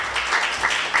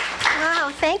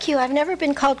Oh, thank you. I've never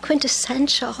been called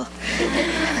quintessential.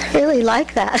 I really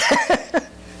like that.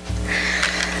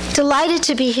 Delighted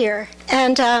to be here.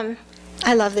 And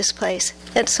I love this place.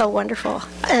 It's so wonderful.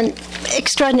 And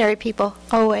extraordinary people,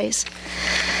 always.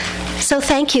 So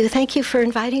thank you. Thank you for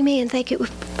inviting me, and thank you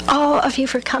all of you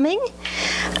for coming.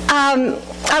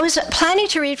 I was planning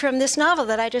to read from this novel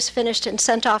that I just finished and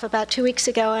sent off about 2 weeks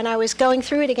ago, and I was going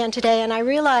through it again today, and I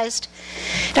realized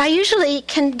I usually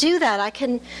can do that. I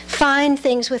can find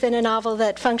things within a novel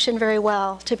that function very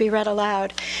well to be read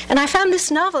aloud. And I found this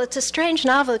novel. It's a strange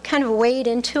novel. It kind of wade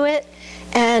into it,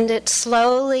 and it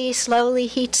slowly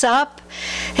heats up,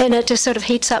 and it just sort of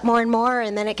heats up more and more,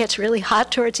 and then it gets really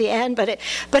hot towards the end. But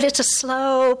it's a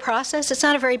slow process. It's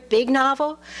not a very big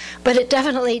novel, but it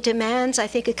definitely demands, I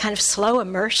think, a kind of slow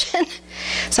immersion.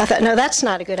 So I thought, no, that's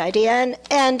not a good idea.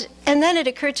 And then it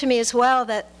occurred to me as well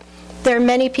that there are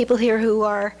many people here who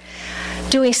are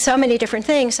doing so many different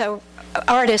things. So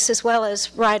artists as well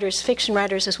as writers, fiction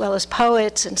writers as well as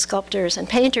poets and sculptors and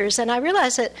painters. And I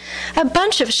realized that a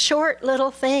bunch of short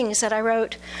little things that I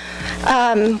wrote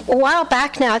a while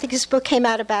back now, I think this book came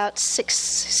out about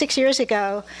six years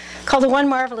ago, called The One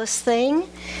Marvelous Thing.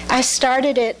 I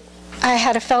started it, I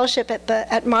had a fellowship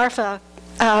at Marfa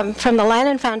from the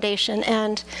Lannan Foundation,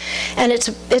 and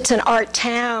it's an art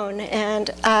town, and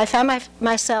I found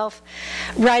myself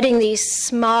writing these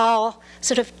small,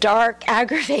 sort of dark,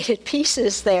 aggravated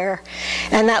pieces there,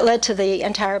 and that led to the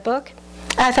entire book.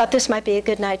 I thought this might be a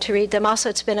good night to read them. Also,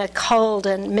 it's been a cold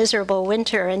and miserable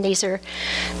winter, and these are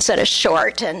sort of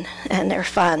short, and they're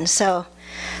fun. So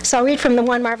I'll read from The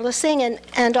One Marvelous Thing,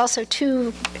 and also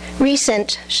 2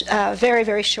 recent, very,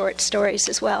 very short stories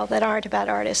as well that aren't about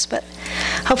artists, but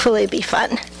hopefully it'll be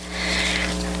fun.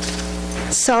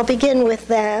 So I'll begin with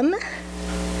them.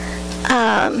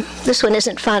 This one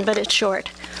isn't fun, but it's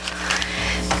short.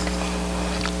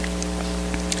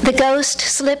 The ghost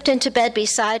slipped into bed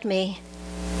beside me.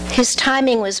 His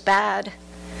timing was bad.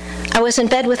 I was in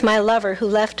bed with my lover who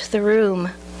left the room.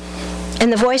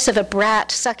 In the voice of a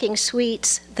brat sucking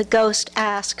sweets, the ghost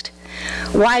asked,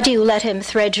 "Why do you let him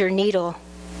thread your needle?"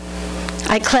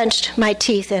 I clenched my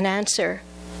teeth in answer.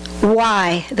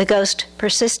 "Why," the ghost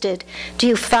persisted, "do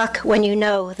you fuck when you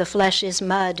know the flesh is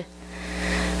mud?"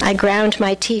 I ground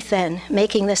my teeth then,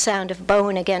 making the sound of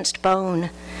bone against bone.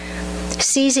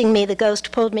 Seizing me, the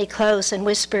ghost pulled me close and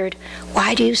whispered,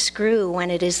 "Why do you screw when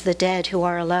it is the dead who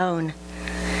are alone?"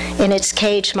 In its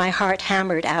cage, my heart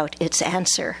hammered out its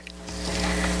answer.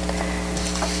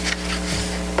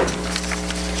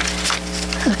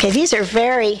 Okay, these are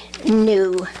very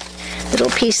new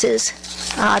little pieces,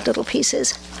 odd little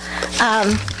pieces.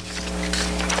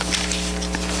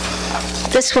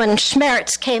 This one,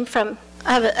 Schmerz, came from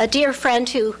I have a dear friend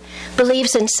who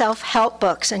believes in self-help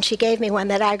books, and she gave me one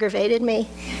that aggravated me,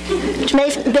 which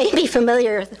made me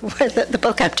familiar with the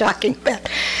book I'm talking about.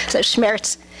 So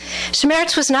Schmerz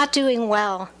was not doing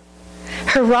well.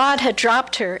 Her rod had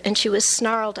dropped her, and she was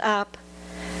snarled up.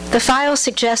 The file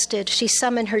suggested she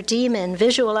summon her demon,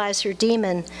 visualize her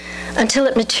demon, until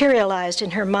it materialized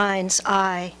in her mind's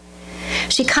eye.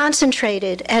 She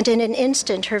concentrated, and in an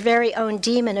instant her very own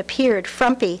demon appeared,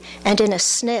 frumpy and in a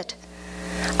snit.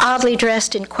 Oddly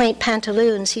dressed in quaint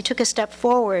pantaloons, he took a step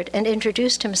forward and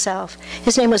introduced himself.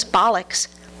 His name was Bollocks.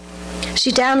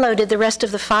 She downloaded the rest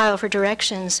of the file for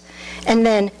directions, and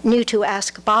then knew to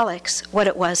ask Bollocks what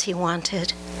it was he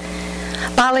wanted.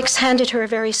 Bollocks handed her a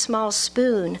very small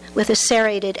spoon with a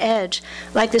serrated edge,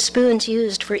 like the spoons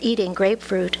used for eating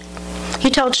grapefruit. He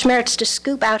told Schmerz to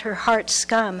scoop out her heart's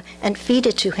scum and feed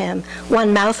it to him,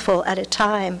 one mouthful at a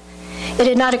time. It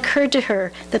had not occurred to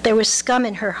her that there was scum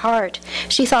in her heart.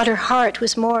 She thought her heart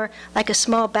was more like a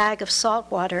small bag of salt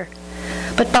water.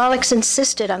 But Bollocks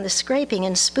insisted on the scraping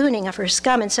and spooning of her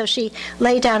scum, and so she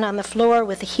lay down on the floor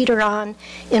with the heater on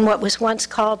in what was once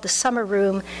called the summer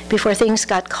room before things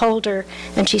got colder,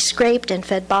 and she scraped and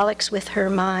fed Bollocks with her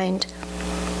mind.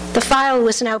 The file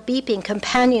was now beeping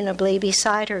companionably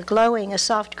beside her, glowing a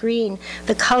soft green,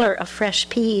 the color of fresh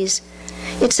peas.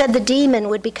 It said the demon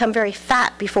would become very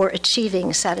fat before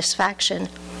achieving satisfaction.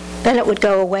 Then it would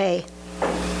go away.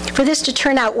 For this to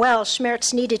turn out well,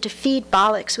 Schmerz needed to feed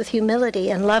Bollocks with humility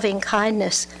and loving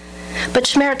kindness. But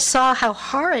Schmerz saw how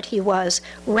horrid he was,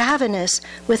 ravenous,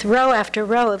 with row after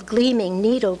row of gleaming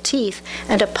needled teeth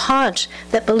and a paunch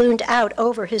that ballooned out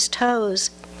over his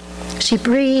toes. She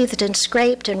breathed and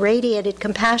scraped and radiated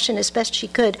compassion as best she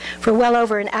could for well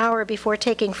over an hour before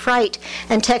taking fright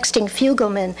and texting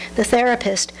Fugelman, the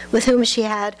therapist, with whom she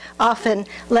had often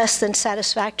less than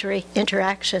satisfactory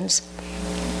interactions.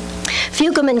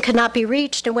 Fugleman could not be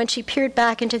reached, and when she peered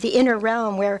back into the inner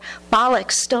realm where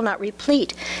Bollocks, still not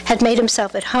replete, had made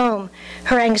himself at home,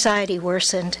 her anxiety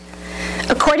worsened.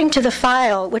 According to the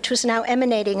file, which was now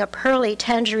emanating a pearly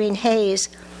tangerine haze,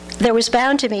 there was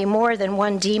bound to be more than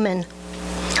one demon.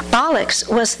 Bollocks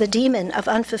was the demon of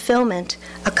unfulfillment,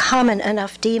 a common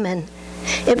enough demon.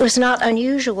 It was not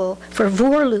unusual for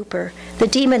Voorlooper, the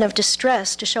demon of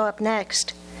distress, to show up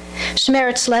next.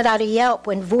 Schmeritz let out a yelp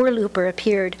when Voorlooper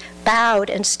appeared, bowed,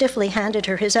 and stiffly handed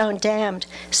her his own damned,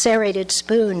 serrated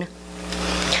spoon.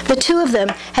 The two of them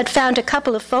had found a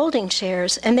couple of folding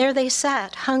chairs, and there they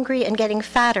sat, hungry and getting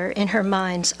fatter in her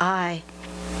mind's eye.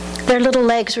 Their little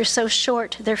legs were so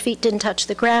short, their feet didn't touch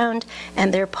the ground,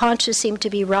 and their paunches seemed to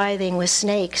be writhing with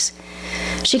snakes.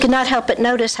 She could not help but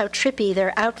notice how trippy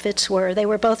their outfits were. They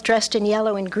were both dressed in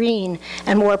yellow and green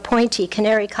and wore pointy,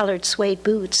 canary-colored suede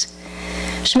boots.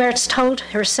 Schmeritz told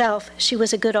herself she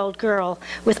was a good old girl,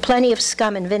 with plenty of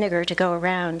scum and vinegar to go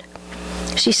around.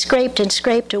 She scraped and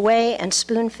scraped away and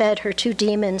spoon-fed her two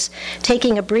demons,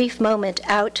 taking a brief moment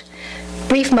out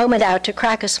to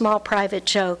crack a small private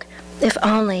joke. If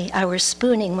only I were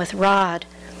spooning with Rod.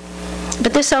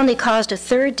 But this only caused a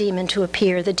third demon to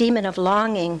appear, the demon of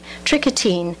longing,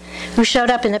 Tricotine, who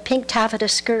showed up in a pink taffeta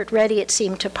skirt, ready, it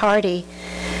seemed, to party.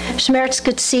 Schmeritz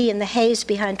could see in the haze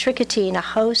behind Tricotine a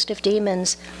host of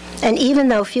demons, and even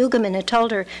though Fugleman had told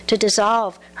her to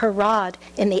dissolve her Rod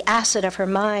in the acid of her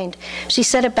mind, she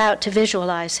set about to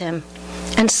visualize him.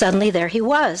 And suddenly there he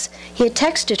was. He had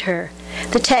texted her.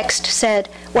 The text said,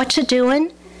 "What you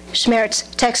doin'?"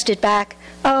 Schmeritz texted back,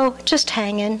 "Oh, just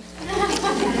hanging."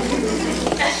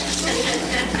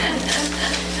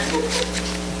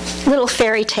 Little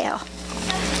fairy tale.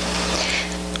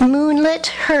 Moonlit,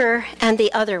 her, and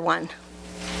the other one.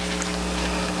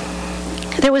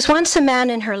 There was once a man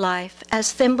in her life,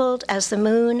 as thimbled as the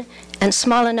moon and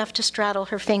small enough to straddle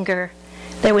her finger.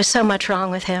 There was so much wrong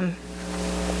with him.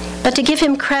 But to give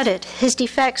him credit, his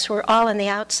defects were all on the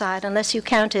outside, unless you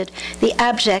counted the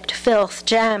abject filth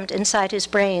jammed inside his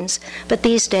brains. But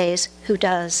these days, who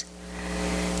does?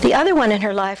 The other one in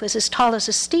her life was as tall as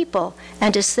a steeple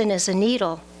and as thin as a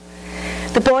needle.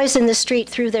 The boys in the street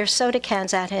threw their soda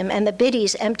cans at him, and the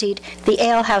biddies emptied the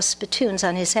alehouse spittoons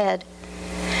on his head.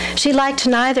 She liked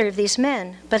neither of these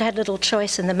men, but had little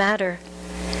choice in the matter.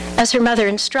 As her mother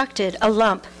instructed, a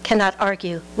lump cannot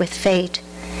argue with fate.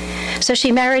 So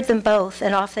she married them both,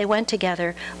 and off they went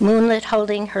together, Moonlit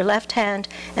holding her left hand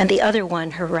and the other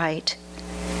one her right.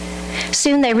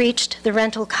 Soon they reached the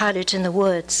rental cottage in the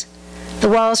woods. The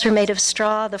walls were made of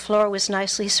straw, the floor was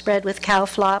nicely spread with cow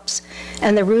flops,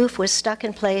 and the roof was stuck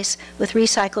in place with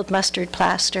recycled mustard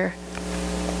plaster.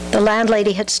 The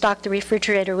landlady had stocked the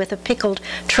refrigerator with a pickled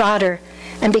trotter,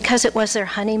 and because it was their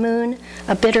honeymoon,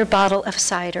 a bitter bottle of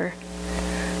cider.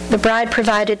 The bride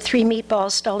provided 3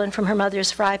 meatballs stolen from her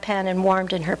mother's fry pan and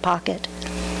warmed in her pocket.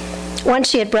 Once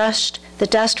she had brushed the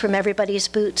dust from everybody's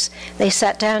boots, they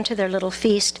sat down to their little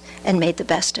feast and made the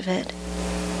best of it.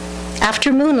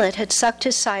 After Moonlit had sucked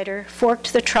his cider,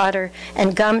 forked the trotter,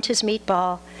 and gummed his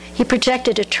meatball, he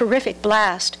projected a terrific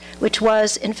blast, which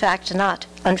was, in fact, not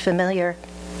unfamiliar.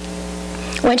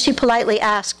 When she politely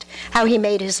asked how he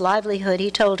made his livelihood, he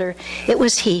told her it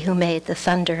was he who made the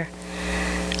thunder.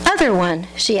 "Other one,"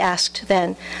 she asked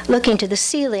then, looking to the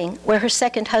ceiling where her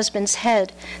second husband's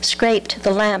head scraped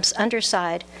the lamp's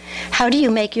underside, "how do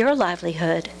you make your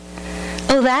livelihood?"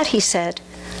 "Oh, that," he said.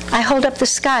 "I hold up the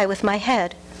sky with my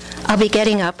head. I'll be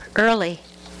getting up early."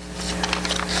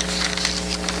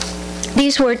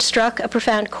 These words struck a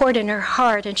profound chord in her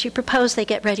heart, and she proposed they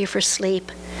get ready for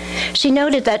sleep. She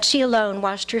noted that she alone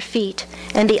washed her feet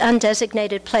and the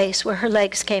undesignated place where her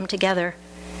legs came together.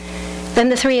 Then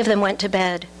the 3 of them went to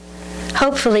bed.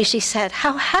 Hopefully, she said,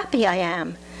 "How happy I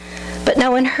am." But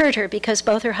no one heard her because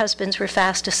both her husbands were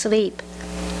fast asleep.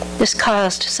 This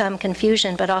caused some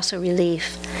confusion, but also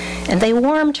relief. And they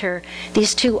warmed her,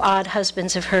 these 2 odd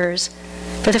husbands of hers.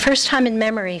 For the first time in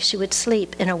memory, she would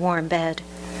sleep in a warm bed.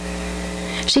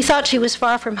 She thought she was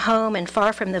far from home and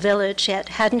far from the village, yet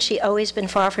hadn't she always been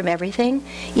far from everything,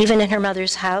 even in her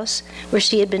mother's house, where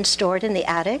she had been stored in the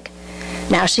attic?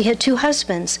 Now she had 2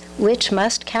 husbands, which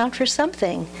must count for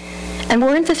something. And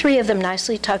weren't the 3 of them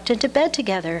nicely tucked into bed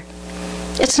together?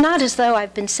 It's not as though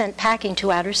I've been sent packing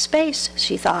to outer space,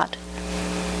 she thought.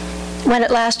 When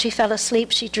at last she fell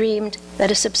asleep, she dreamed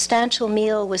that a substantial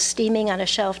meal was steaming on a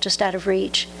shelf just out of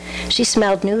reach. She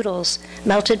smelled noodles,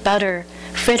 melted butter,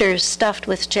 fritters stuffed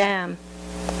with jam.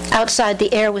 Outside,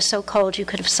 the air was so cold you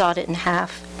could have sawed it in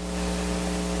half.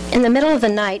 In the middle of the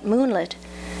night, Moonlit,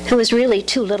 who was really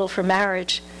too little for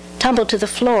marriage, tumbled to the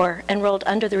floor and rolled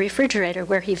under the refrigerator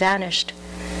where he vanished.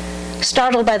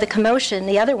 Startled by the commotion,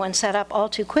 the other one sat up all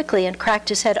too quickly and cracked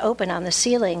his head open on the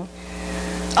ceiling.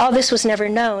 All this was never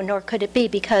known, nor could it be,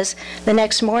 because the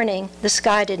next morning the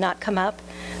sky did not come up,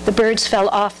 the birds fell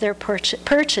off their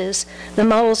perches, the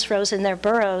moles rose in their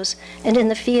burrows, and in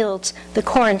the fields the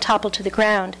corn toppled to the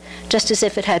ground, just as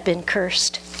if it had been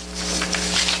cursed.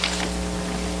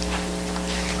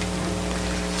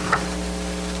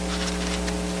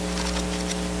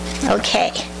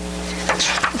 Okay.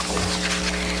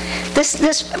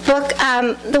 This book,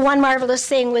 The One Marvelous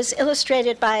Thing, was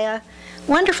illustrated by a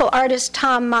wonderful artist,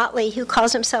 Tom Motley, who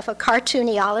calls himself a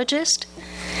cartoonologist.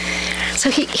 So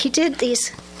he did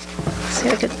these,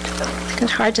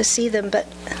 it's hard to see them, but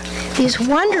these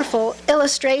wonderful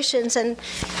illustrations. And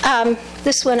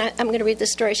this one, I'm going to read the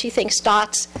story. She thinks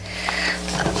dots,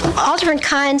 all different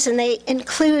kinds, and they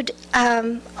include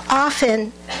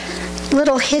often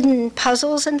little hidden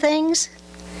puzzles and things.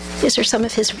 These are some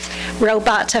of his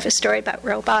robots. I have a story about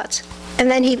robots.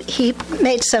 And then he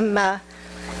made some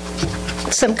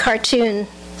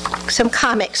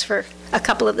comics for a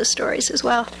couple of the stories as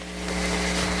well.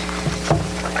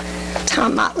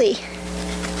 Tom Motley.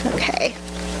 Okay.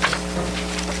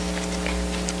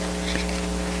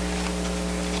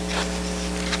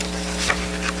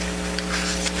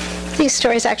 These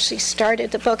stories actually started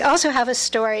the book. I also have a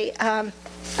story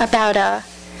about a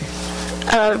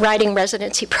writing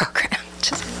residency program.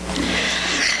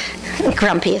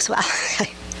 Grumpy as well.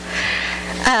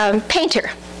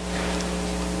 Painter.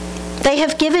 They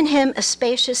have given him a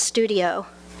spacious studio.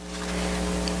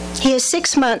 He has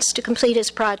 6 months to complete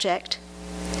his project.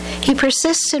 He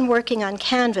persists in working on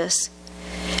canvas.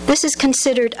 This is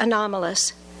considered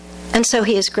anomalous, and so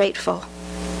he is grateful.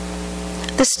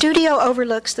 The studio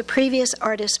overlooks the previous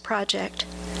artist's project,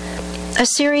 a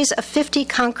series of 50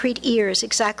 concrete ears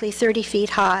exactly 30 feet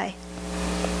high.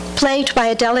 Plagued by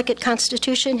a delicate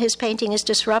constitution, his painting is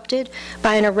disrupted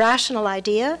by an irrational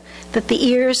idea that the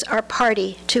ears are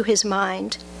party to his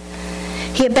mind.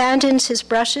 He abandons his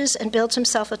brushes and builds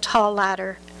himself a tall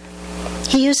ladder.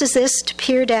 He uses this to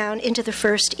peer down into the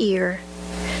first ear.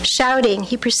 Shouting,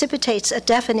 he precipitates a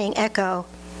deafening echo.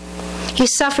 He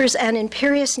suffers an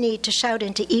imperious need to shout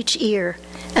into each ear,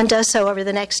 and does so over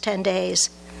the next 10 days.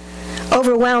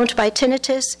 Overwhelmed by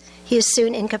tinnitus, he is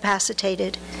soon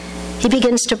incapacitated. He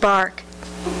begins to bark.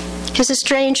 His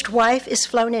estranged wife is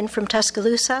flown in from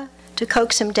Tuscaloosa to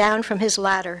coax him down from his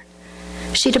ladder.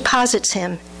 She deposits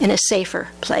him in a safer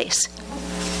place.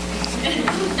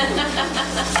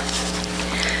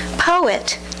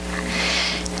 Poet.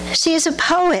 She is a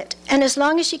poet, and as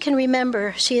long as she can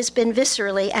remember, she has been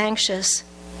viscerally anxious.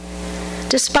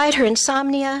 Despite her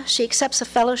insomnia, she accepts a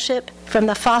fellowship from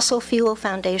the Fossil Fuel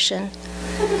Foundation.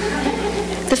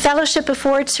 The fellowship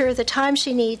affords her the time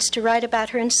she needs to write about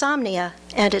her insomnia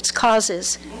and its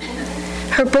causes.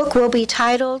 Her book will be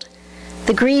titled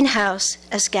The Greenhouse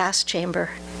as Gas Chamber.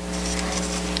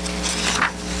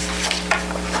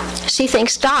 She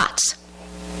thinks dots.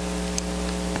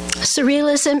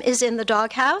 Surrealism is in the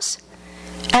doghouse,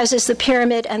 as is the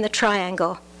pyramid and the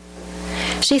triangle.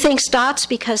 She thinks dots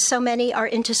because so many are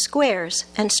into squares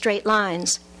and straight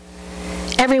lines.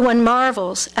 Everyone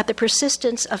marvels at the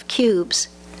persistence of cubes.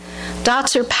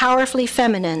 Dots are powerfully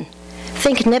feminine.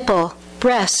 Think nipple,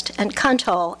 breast, and cunt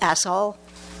hole, asshole.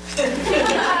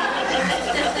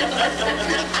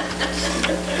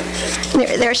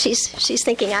 There she's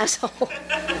thinking asshole.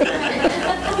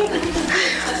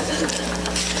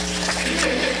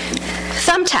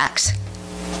 Thumbtacks.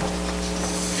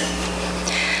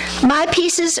 My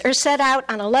pieces are set out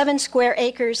on 11 square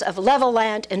acres of level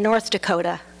land in North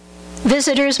Dakota.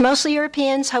 Visitors, mostly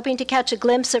Europeans, hoping to catch a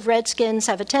glimpse of redskins,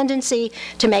 have a tendency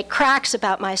to make cracks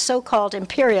about my so-called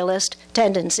imperialist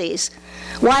tendencies.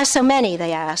 Why so many,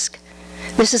 they ask.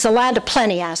 This is a land of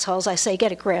plenty, assholes, I say,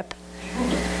 get a grip.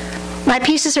 My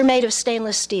pieces are made of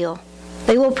stainless steel.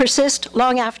 They will persist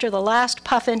long after the last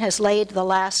puffin has laid the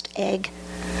last egg.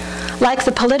 Like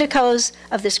the politicos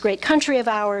of this great country of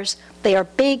ours, they are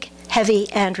big,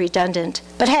 heavy, and redundant.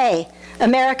 But hey,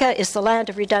 America is the land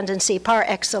of redundancy par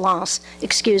excellence.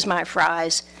 Excuse my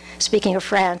fries. Speaking of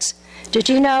France, did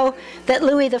you know that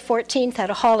Louis XIV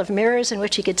had a hall of mirrors in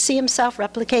which he could see himself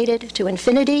replicated to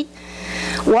infinity?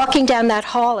 Walking down that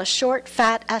hall, a short,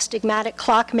 fat, astigmatic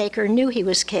clockmaker knew he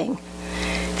was king.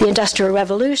 The Industrial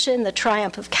Revolution, the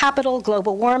triumph of capital,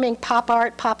 global warming, pop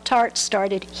art, Pop-Tarts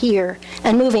started here,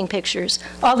 and moving pictures,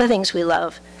 all the things we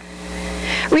love.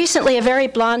 Recently, a very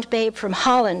blonde babe from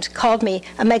Holland called me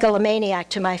a megalomaniac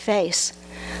to my face.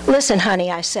 Listen,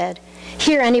 honey, I said,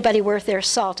 here anybody worth their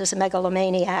salt is a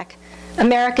megalomaniac.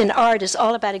 American art is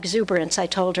all about exuberance, I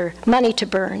told her, money to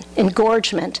burn,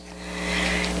 engorgement.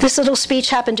 This little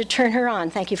speech happened to turn her on,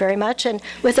 thank you very much, and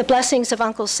with the blessings of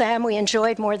Uncle Sam, we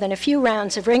enjoyed more than a few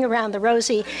rounds of Ring Around the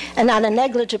Rosie and not a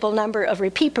negligible number of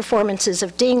repeat performances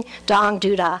of Ding Dong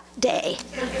Doodah Day.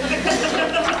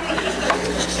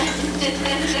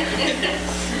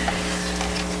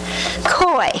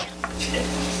 Coy.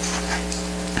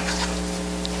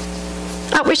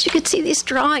 I wish you could see these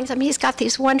drawings. I mean, he's got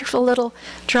these wonderful little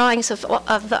drawings of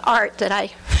the art that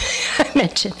I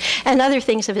mentioned, and other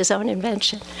things of his own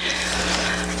invention.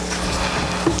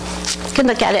 You can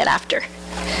look at it after.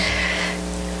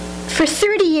 For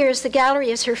 30 years, the gallery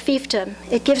is her fiefdom.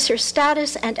 It gives her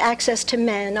status and access to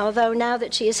men, although now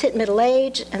that she has hit middle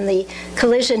age and the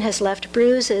collision has left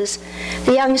bruises,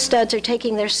 the young studs are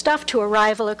taking their stuff to a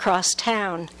rival across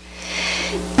town.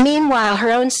 Meanwhile,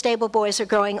 her own stable boys are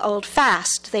growing old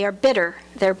fast. They are bitter.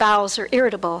 Their bowels are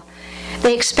irritable.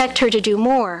 They expect her to do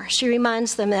more. She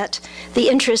reminds them that the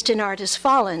interest in art has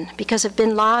fallen because of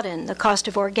bin Laden, the cost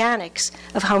of organics,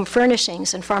 of home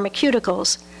furnishings, and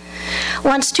pharmaceuticals.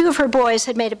 Once 2 of her boys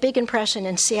had made a big impression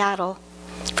in Seattle.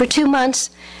 For 2 months,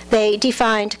 they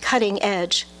defined cutting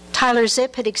edge. Tyler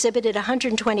Zipp had exhibited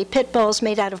 120 pit bulls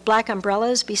made out of black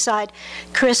umbrellas beside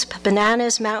Crisp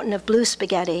Banana's mountain of blue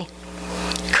spaghetti.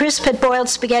 Crisp had boiled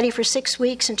spaghetti for 6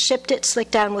 weeks and shipped it,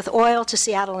 slicked down with oil, to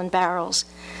Seattle in barrels.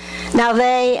 Now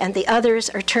they and the others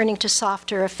are turning to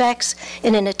softer effects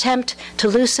in an attempt to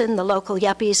loosen the local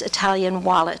yuppies' Italian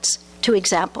wallets. 2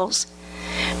 examples.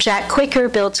 Jack Quicker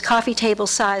builds coffee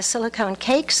table-sized silicone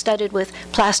cakes studded with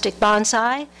plastic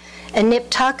bonsai, and Nip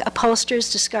Tuck upholsters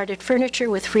discarded furniture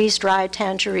with freeze-dried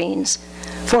tangerines.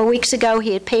 4 weeks ago,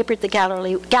 he had papered the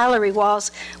gallery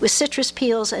walls with citrus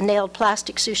peels and nailed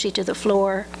plastic sushi to the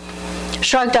floor.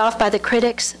 Shrugged off by the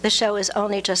critics, the show has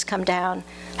only just come down.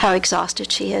 How exhausted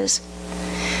she is.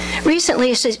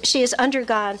 Recently, she has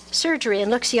undergone surgery and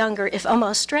looks younger, if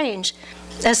almost strange,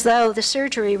 as though the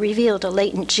surgery revealed a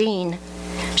latent gene.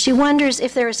 She wonders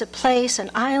if there is a place,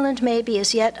 an island maybe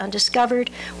as yet undiscovered,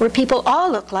 where people all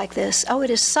look like this. Oh, it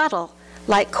is subtle,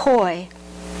 like Coy.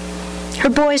 Her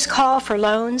boys call for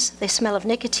loans. They smell of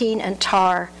nicotine and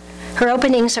tar. Her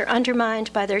openings are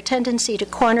undermined by their tendency to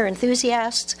corner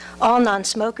enthusiasts, all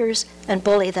non-smokers, and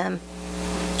bully them.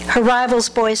 Her rivals'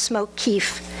 boys smoke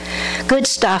keef. Good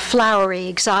stuff, flowery,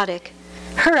 exotic.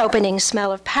 Her openings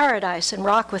smell of paradise and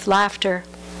rock with laughter.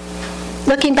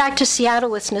 Looking back to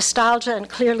Seattle with nostalgia and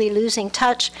clearly losing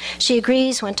touch, she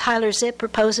agrees when Tyler Zipp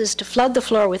proposes to flood the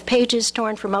floor with pages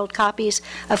torn from old copies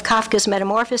of Kafka's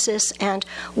Metamorphosis and,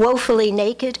 woefully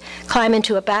naked, climb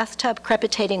into a bathtub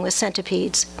crepitating with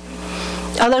centipedes.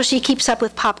 Although she keeps up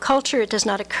with pop culture, it does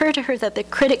not occur to her that the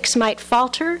critics might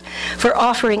falter for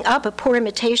offering up a poor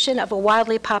imitation of a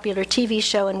wildly popular TV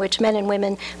show in which men and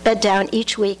women bed down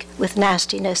each week with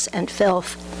nastiness and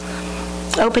filth.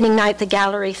 Opening night, the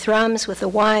gallery thrums with the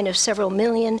whine of several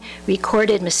million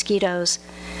recorded mosquitoes.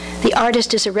 The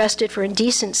artist is arrested for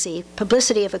indecency,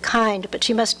 publicity of a kind, but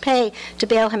she must pay to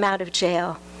bail him out of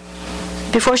jail.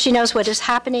 Before she knows what is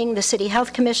happening, the city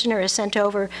health commissioner has sent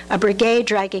over a brigade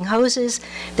dragging hoses.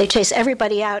 They chase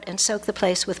everybody out and soak the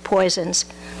place with poisons.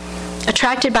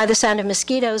 Attracted by the sound of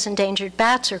mosquitoes, endangered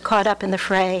bats are caught up in the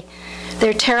fray.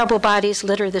 Their terrible bodies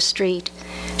litter the street.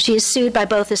 She is sued by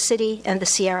both the city and the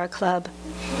Sierra Club.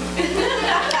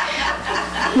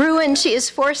 Ruined, she is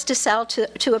forced to sell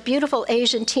to a beautiful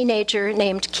Asian teenager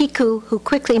named Kiku, who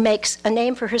quickly makes a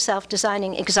name for herself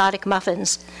designing exotic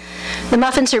muffins. The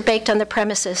muffins are baked on the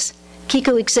premises.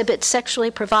 Kiku exhibits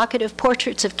sexually provocative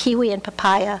portraits of kiwi and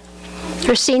papaya.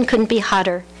 Her scene couldn't be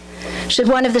hotter. Should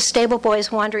one of the stable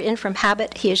boys wander in from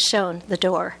habit, he is shown the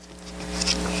door.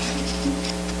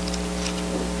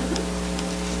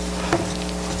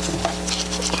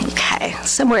 Okay,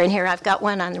 somewhere in here I've got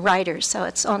one on the writers, so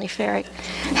it's only fair.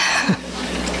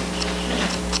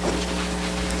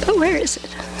 Oh, where is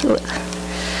it?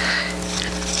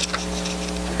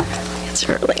 It's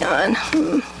early on.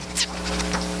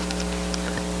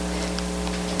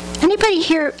 Anybody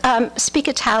here speak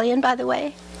Italian, by the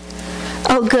way?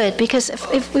 Oh, good, because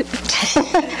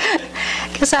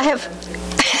because I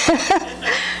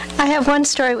have one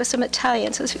story with some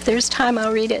Italian, so if there's time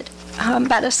I'll read it,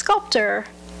 about a sculptor.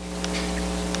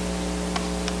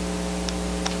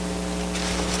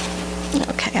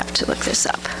 Okay, I have to look this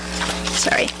up.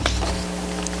 Sorry.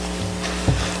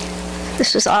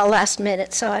 This was all last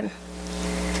minute, so I'm...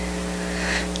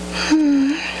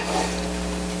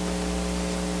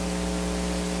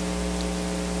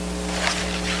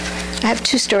 I have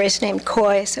 2 stories named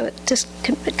Coy, so it just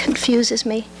it confuses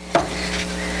me.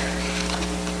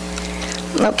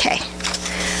 Okay.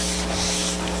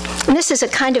 And this is a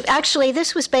kind of... Actually,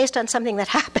 this was based on something that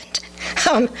happened.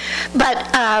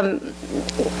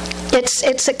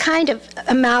 It's a kind of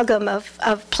amalgam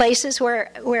of places where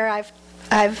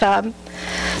I've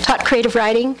taught creative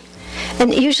writing,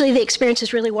 and usually the experience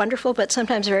is really wonderful, but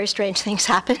sometimes very strange things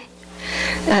happen.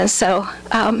 And so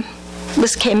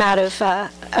this came out of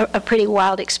a pretty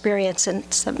wild experience and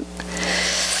some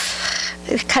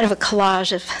kind of a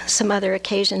collage of some other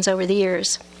occasions over the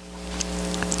years.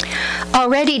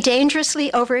 Already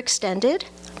dangerously overextended,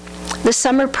 the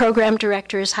summer program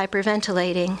director is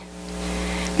hyperventilating.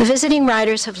 The visiting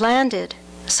writers have landed.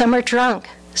 Some are drunk,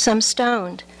 some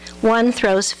stoned. One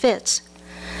throws fits.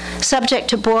 Subject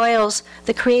to boils,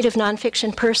 the creative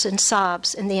nonfiction person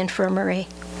sobs in the infirmary.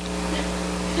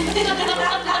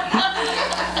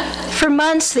 For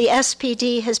months, the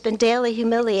SPD has been daily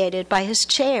humiliated by his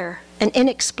chair, an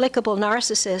inexplicable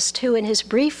narcissist who, in his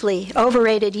briefly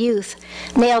overrated youth,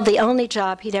 nailed the only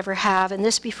job he'd ever have, and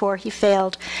this before he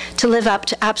failed to live up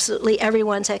to absolutely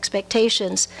everyone's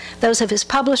expectations, those of his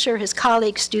publisher, his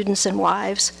colleagues, students, and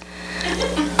wives.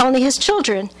 Only his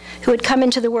children, who had come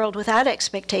into the world without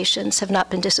expectations, have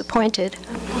not been disappointed.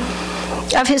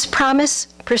 Of his promise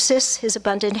persists his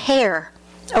abundant hair,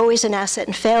 always an asset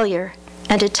in failure,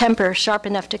 and a temper sharp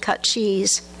enough to cut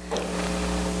cheese.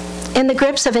 In the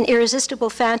grips of an irresistible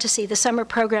fantasy, the summer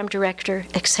program director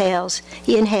exhales.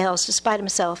 He inhales. Despite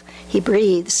himself, he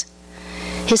breathes.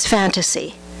 His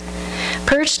fantasy.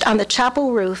 Perched on the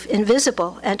chapel roof,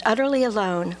 invisible and utterly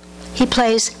alone, he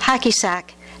plays hacky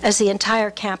sack as the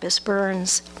entire campus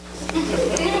burns.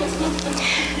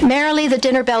 Merrily, the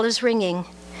dinner bell is ringing.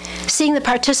 Seeing the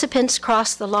participants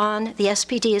cross the lawn, the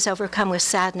SPD is overcome with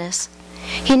sadness.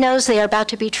 He knows they are about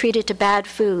to be treated to bad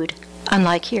food,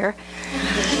 unlike here,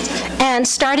 and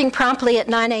starting promptly at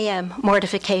 9 a.m.,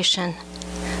 mortification.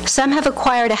 Some have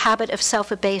acquired a habit of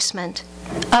self-abasement.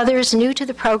 Others, new to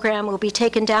the program, will be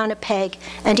taken down a peg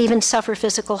and even suffer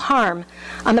physical harm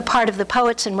on the part of the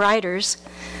poets and writers.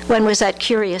 When was that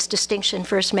curious distinction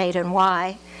first made and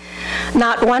why?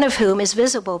 Not one of whom is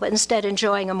visible, but instead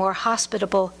enjoying a more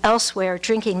hospitable elsewhere,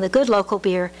 drinking the good local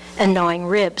beer and gnawing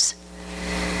ribs.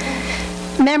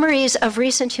 Memories of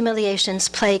recent humiliations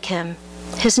plague him.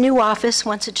 His new office,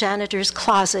 once a janitor's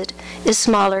closet, is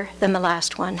smaller than the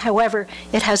last one. However,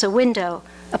 it has a window,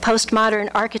 a postmodern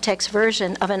architect's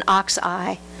version of an ox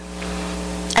eye.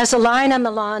 As the line on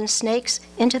the lawn snakes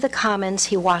into the commons,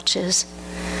 he watches.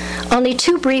 Only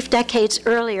 2 brief decades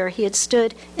earlier, he had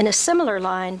stood in a similar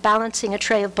line, balancing a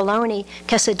tray of bologna,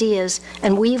 quesadillas,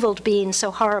 and weevilled beans so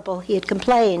horrible he had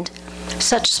complained.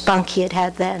 Such spunk he had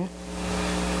had then.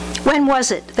 When was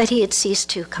it that he had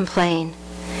ceased to complain?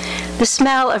 The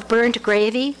smell of burned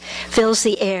gravy fills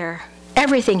the air.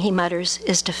 Everything, he mutters,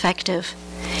 is defective.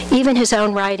 Even his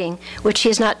own writing, which he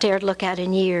has not dared look at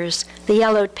in years, the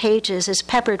yellowed pages is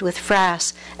peppered with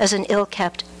frass as an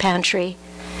ill-kept pantry.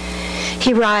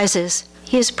 He rises.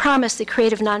 He has promised the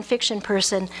creative nonfiction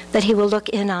person that he will look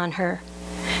in on her.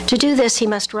 To do this, he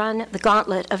must run the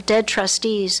gauntlet of dead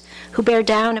trustees who bear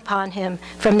down upon him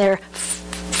from their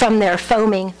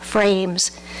foaming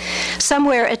frames.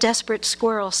 Somewhere a desperate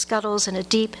squirrel scuttles in a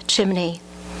deep chimney.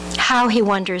 How, he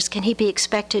wonders, can he be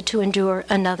expected to endure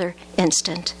another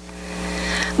instant?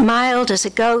 Mild as a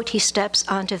goat, he steps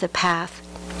onto the path.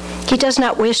 He does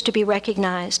not wish to be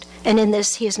recognized, and in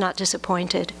this he is not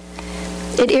disappointed.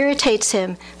 It irritates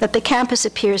him that the campus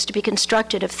appears to be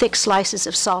constructed of thick slices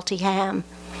of salty ham.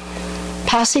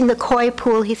 Passing the koi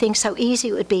pool, he thinks how easy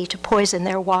it would be to poison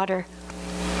their water.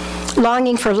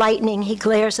 Longing for lightning, he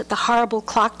glares at the horrible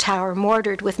clock tower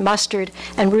mortared with mustard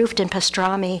and roofed in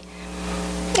pastrami.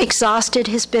 Exhausted,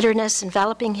 his bitterness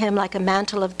enveloping him like a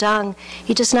mantle of dung,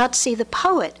 he does not see the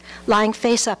poet lying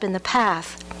face up in the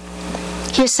path.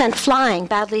 He is sent flying,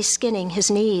 badly skinning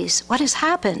his knees. What has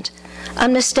happened?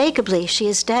 Unmistakably, she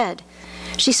is dead.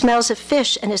 She smells of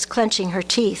fish and is clenching her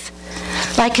teeth.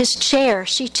 Like his chair,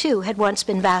 she too had once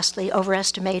been vastly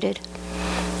overestimated.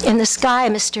 In the sky, a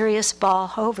mysterious ball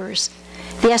hovers.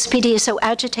 The SPD is so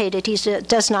agitated he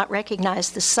does not recognize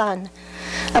the sun.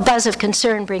 A buzz of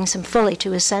concern brings him fully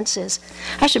to his senses.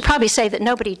 I should probably say that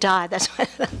nobody died. That's why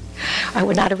I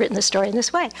would not have written the story in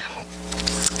this way.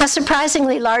 A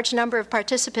surprisingly large number of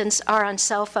participants are on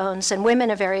cell phones, and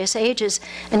women of various ages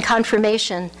in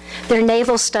confirmation, their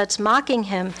navel studs mocking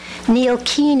him, kneel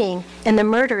keening in the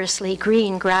murderously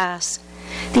green grass.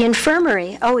 The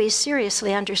infirmary, always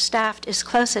seriously understaffed, is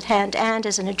close at hand, and,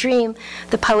 as in a dream,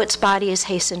 the poet's body is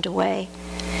hastened away.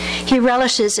 He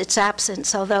relishes its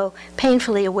absence, although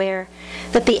painfully aware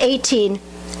that the 18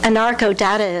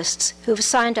 anarcho-dadaists who have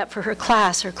signed up for her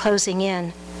class are closing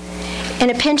in. In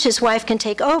a pinch, his wife can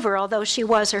take over, although she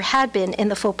was or had been, in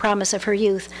the full promise of her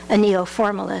youth, a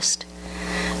neo-formalist.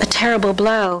 A terrible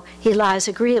blow, he lies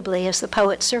agreeably as the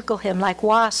poets circle him like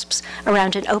wasps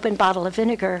around an open bottle of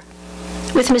vinegar.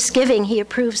 With misgiving, he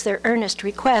approves their earnest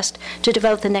request to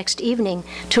devote the next evening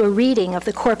to a reading of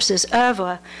the corpse's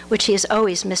oeuvre, which he has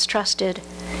always mistrusted.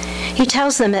 He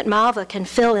tells them that Malva can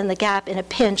fill in the gap in a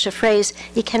pinch, a phrase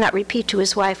he cannot repeat to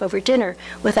his wife over dinner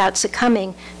without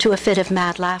succumbing to a fit of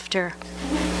mad laughter.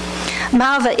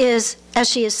 Malva is, as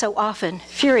she is so often,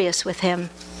 furious with him.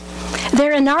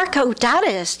 "They're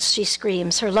anarcho-Dadaists," she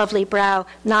screams, her lovely brow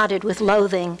knotted with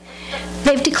loathing.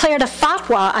 "They've declared a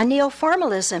fatwa on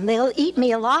neo-formalism. They'll eat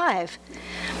me alive."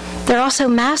 "They're also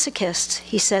masochists,"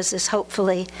 he says this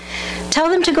hopefully. "Tell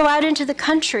them to go out into the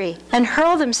country and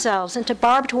hurl themselves into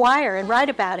barbed wire and write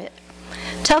about it.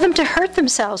 Tell them to hurt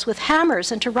themselves with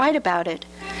hammers and to write about it."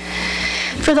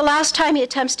 For the last time, he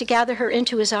attempts to gather her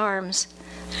into his arms.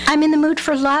 "I'm in the mood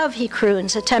for love," he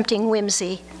croons, attempting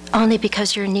whimsy. "Only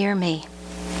because you're near me."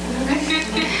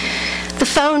 The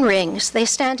phone rings. They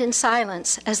stand in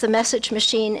silence as the message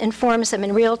machine informs them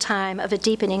in real time of a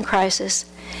deepening crisis.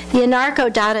 The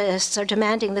anarcho-Dadaists are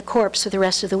demanding the corpse for the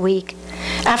rest of the week.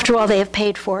 After all, they have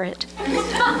paid for it.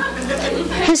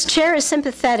 His chair is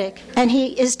sympathetic, and he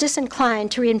is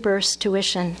disinclined to reimburse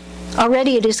tuition.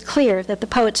 Already it is clear that the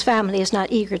poet's family is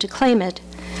not eager to claim it.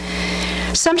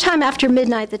 Sometime after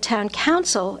midnight, the town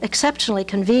council, exceptionally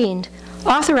convened,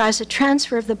 authorized a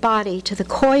transfer of the body to the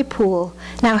koi pool,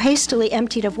 now hastily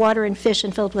emptied of water and fish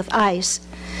and filled with ice.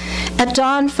 At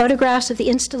dawn, photographs of the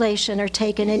installation are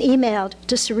taken and emailed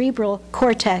to Cerebral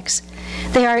Cortex.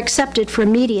 They are accepted for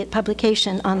immediate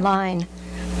publication online.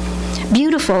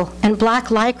 Beautiful in black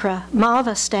lycra,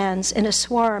 Malva stands in a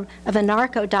swarm of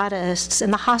anarcho-Dadaists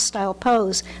in the hostile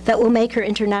pose that will make her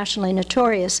internationally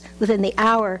notorious within the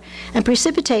hour and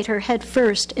precipitate her head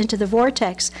first into the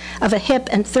vortex of a hip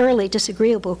and thoroughly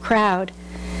disagreeable crowd.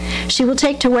 She will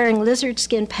take to wearing lizard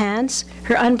skin pants,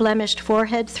 her unblemished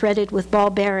forehead threaded with ball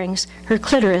bearings, her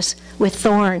clitoris with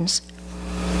thorns.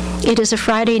 It is a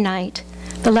Friday night.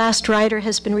 The last rider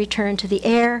has been returned to the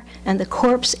air, and the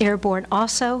corpse, airborne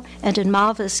also, and in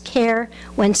Malva's care,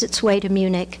 wends its way to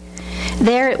Munich.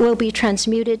 There it will be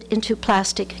transmuted into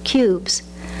plastic cubes.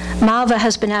 Malva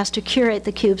has been asked to curate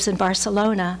the cubes in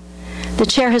Barcelona. The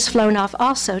chair has flown off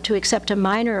also to accept a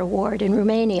minor award in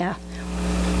Romania.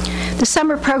 The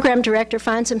summer program director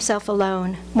finds himself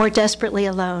alone, more desperately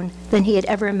alone than he had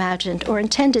ever imagined or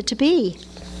intended to be.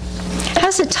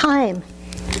 How's the time?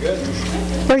 Good.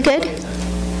 We're good?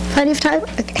 Plenty of time?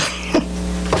 Okay.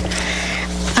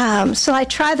 So I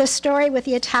try the story with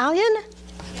the Italian?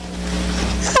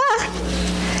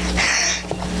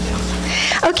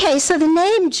 Okay, so the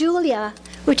name Giulia,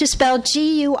 which is spelled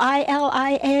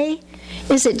G-U-I-L-I-A,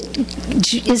 is it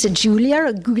Julia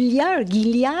or Giulia or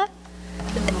Gilia?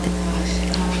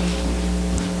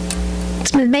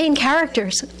 It's the main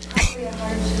characters. It's really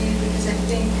hard to read because I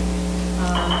think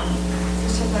for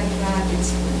stuff like that,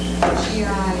 it's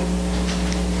G-I.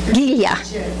 Gilia.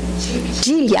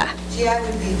 Gilia. G-I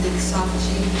would be the soft G.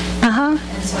 Uh-huh.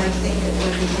 And so I think it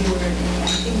would be the word. I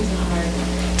think it's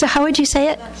hard. So how would you say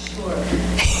it? I'm not sure.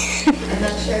 I'm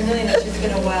not sure. I'm really not sure. It's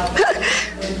been a while.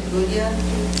 Giulia.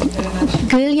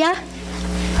 Giulia?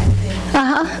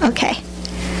 Uh-huh. Okay.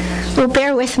 Well,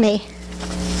 bear with me.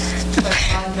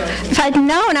 If I'd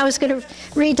known I was going to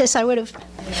read this, I would have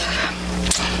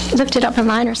looked it up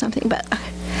online or something. But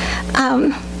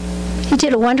he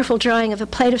did a wonderful drawing of a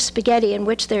plate of spaghetti in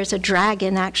which there's a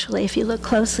dragon, actually. If you look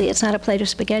closely, it's not a plate of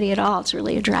spaghetti at all. It's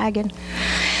really a dragon.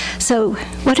 So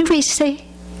what did we say?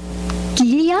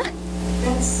 Gilia?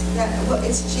 Well,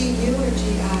 it's G-U or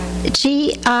G-I?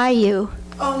 G-I-U.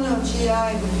 Oh, no,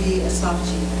 G-I would be a soft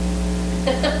G.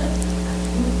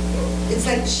 It's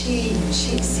like chi.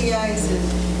 C-I is a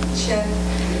chef.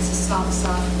 It's a soft,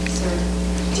 sir.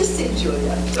 Just say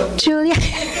Julia. Julia.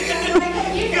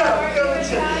 Go,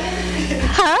 Julia.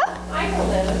 Huh? Michael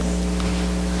knows.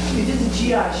 You did the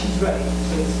GI, she's right.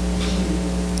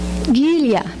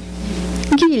 Giulia.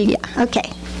 Giulia. Okay.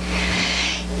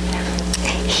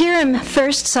 Hiram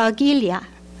first saw Giulia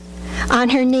on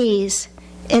her knees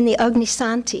in the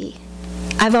Ognissanti.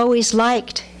 I've always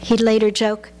liked, he'd later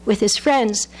joke with his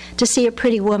friends, to see a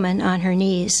pretty woman on her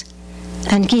knees.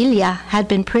 And Giulia had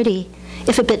been pretty,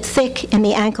 if a bit thick in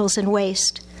the ankles and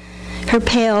waist. Her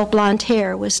pale blonde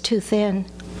hair was too thin.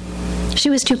 She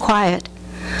was too quiet,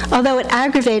 although it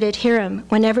aggravated Hiram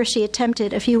whenever she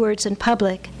attempted a few words in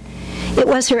public. It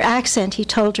was her accent, he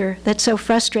told her, that so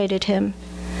frustrated him,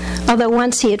 although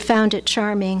once he had found it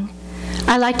charming.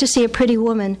 I like to see a pretty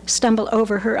woman stumble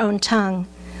over her own tongue.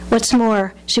 What's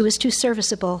more, she was too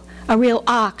serviceable, a real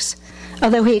ox,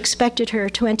 although he expected her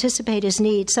to anticipate his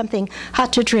needs, something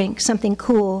hot to drink, something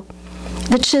cool.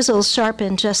 The chisels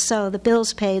sharpened just so, the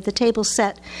bills paid, the table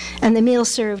set, and the meal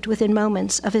served within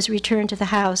moments of his return to the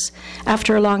house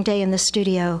after a long day in the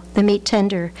studio, the meat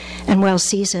tender and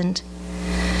well-seasoned.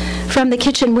 From the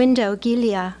kitchen window,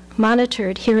 Gilia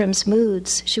monitored Hiram's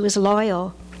moods. She was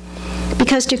loyal.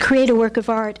 Because to create a work of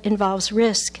art involves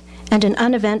risk, and an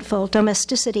uneventful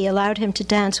domesticity allowed him to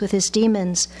dance with his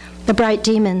demons, the bright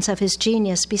demons of his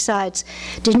genius. Besides,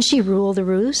 didn't she rule the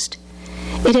roost?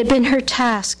 It had been her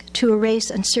task to erase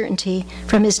uncertainty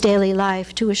from his daily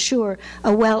life, to assure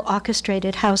a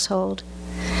well-orchestrated household.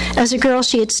 As a girl,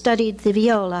 she had studied the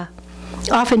viola.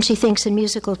 Often she thinks in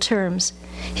musical terms.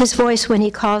 His voice when he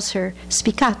calls her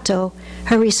spiccato,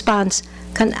 her response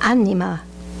con anima.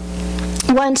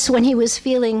 Once, when he was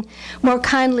feeling more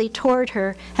kindly toward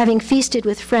her, having feasted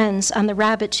with friends on the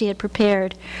rabbit she had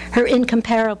prepared, her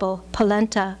incomparable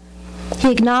polenta,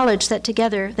 he acknowledged that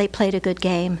together they played a good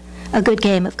game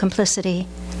of complicity.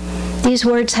 These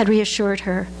words had reassured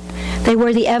her. They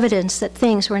were the evidence that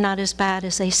things were not as bad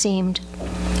as they seemed.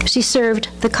 She served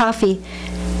the coffee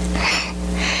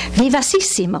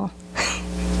vivacissimo.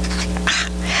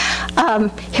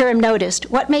 Hiram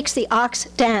noticed. "What makes the ox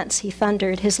dance?" he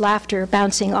thundered, his laughter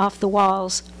bouncing off the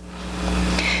walls.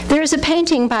 There is a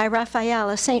painting by Raphael,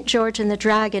 a St. George and the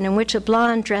Dragon, in which a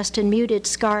blonde dressed in muted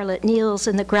scarlet kneels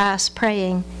in the grass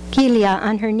praying. Gilia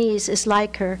on her knees is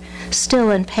like her, still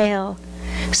and pale.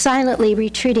 Silently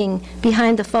retreating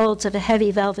behind the folds of a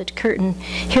heavy velvet curtain,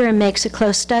 Hiram makes a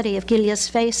close study of Gilia's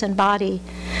face and body.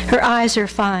 Her eyes are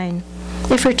fine.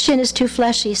 If her chin is too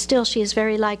fleshy, still she is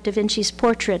very like Da Vinci's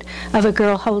portrait of a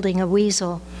girl holding a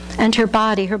weasel. And her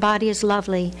body is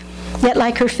lovely. Yet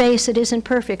like her face, it isn't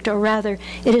perfect, or rather,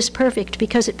 it is perfect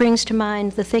because it brings to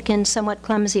mind the thickened, somewhat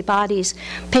clumsy bodies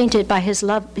painted by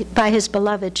his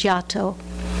beloved Giotto.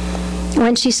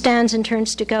 When she stands and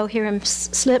turns to go, Hiram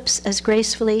slips as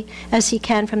gracefully as he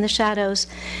can from the shadows,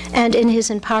 and in his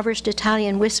impoverished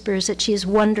Italian whispers that she is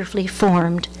wonderfully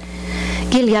formed.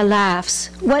 Gilia laughs.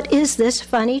 What is this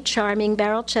funny, charming,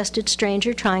 barrel-chested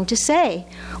stranger trying to say?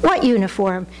 What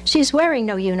uniform? She is wearing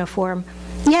no uniform.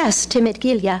 Yes, timid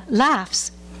Gilia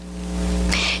laughs.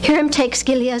 Hiram takes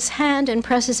Gilia's hand and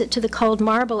presses it to the cold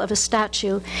marble of a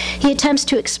statue. He attempts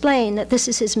to explain that this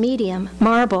is his medium,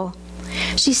 marble.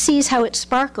 She sees how it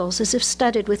sparkles as if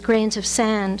studded with grains of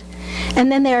sand. And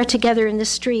then they are together in the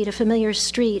street, a familiar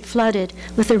street flooded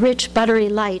with the rich, buttery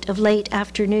light of late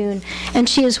afternoon. And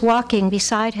she is walking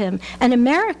beside him, an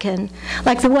American,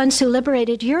 like the ones who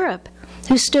liberated Europe,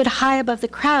 who stood high above the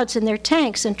crowds in their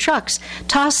tanks and trucks,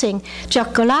 tossing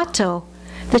cioccolato.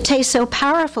 The taste so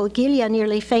powerful, Gilia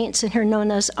nearly faints in her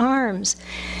Nona's arms.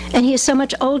 And he is so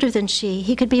much older than she.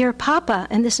 He could be her papa,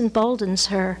 and this emboldens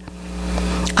her.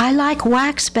 I like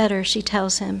wax better, she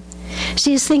tells him.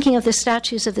 She is thinking of the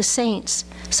statues of the saints,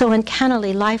 so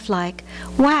uncannily lifelike.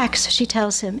 Wax, she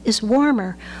tells him, is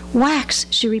warmer. Wax,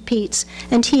 she repeats,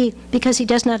 and he, because he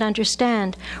does not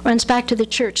understand, runs back to the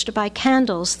church to buy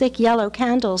candles, thick yellow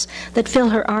candles that fill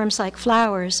her arms like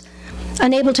flowers.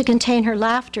 Unable to contain her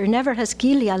laughter, never has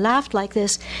Gilia laughed like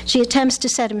this, she attempts to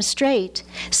set him straight.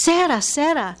 Sera,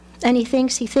 Sera! And he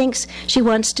thinks she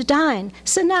wants to dine.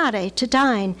 Cenare, to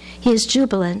dine. He is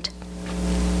jubilant.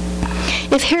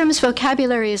 If Hiram's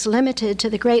vocabulary is limited to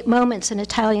the great moments in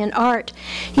Italian art,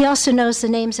 he also knows the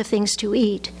names of things to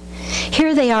eat.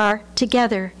 Here they are,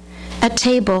 together, at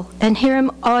table, and Hiram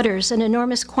orders an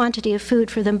enormous quantity of food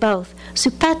for them both.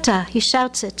 Suppetta, he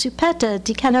shouts it, suppetta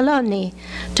di cannelloni.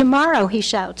 Tomorrow, he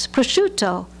shouts,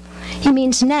 prosciutto. He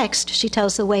means next, she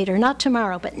tells the waiter, not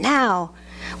tomorrow, but now.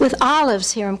 With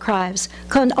olives, Hiram cries,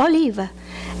 con olive.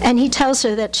 And he tells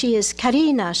her that she is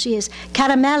carina, she is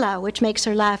caramella, which makes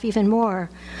her laugh even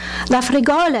more. La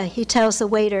frigola, he tells the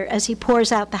waiter as he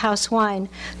pours out the house wine,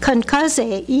 con cose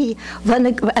e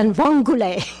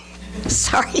vongole.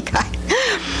 Sorry, guy.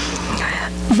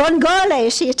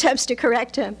 Vongole, she attempts to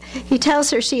correct him. He tells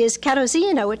her she is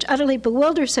carosina, which utterly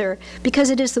bewilders her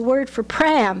because it is the word for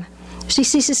pram. She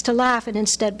ceases to laugh and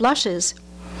instead blushes.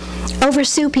 Over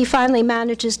soup, he finally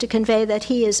manages to convey that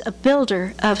he is a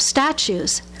builder of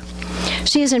statues.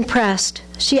 She is impressed.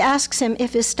 She asks him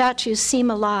if his statues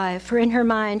seem alive, for in her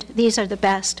mind, these are the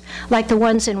best, like the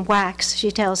ones in wax,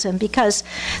 she tells him, because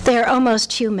they are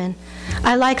almost human.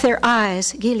 I like their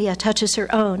eyes, Gilia touches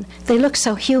her own. They look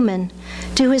so human.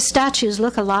 Do his statues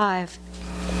look alive?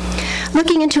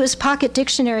 Looking into his pocket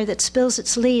dictionary that spills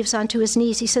its leaves onto his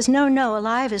knees, he says, no,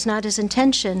 alive is not his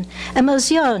intention.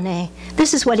 Emozione,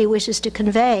 this is what he wishes to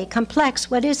convey.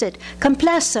 Complex, what is it?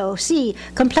 Complesso, sì,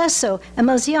 complesso,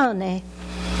 emozione.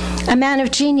 A man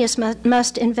of genius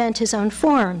must invent his own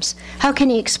forms. How can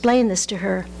he explain this to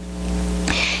her?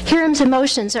 Hiram's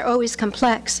emotions are always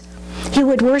complex. He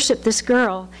would worship this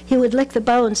girl. He would lick the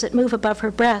bones that move above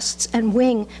her breasts and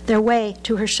wing their way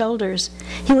to her shoulders.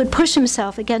 He would push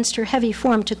himself against her heavy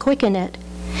form to quicken it.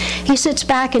 He sits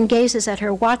back and gazes at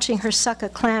her, watching her suck a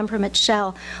clam from its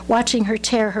shell, watching her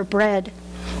tear her bread.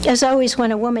 As always,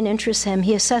 when a woman interests him,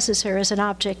 he assesses her as an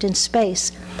object in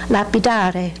space.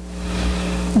 Lapidare.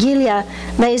 Gilia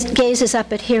gazes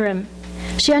up at Hiram.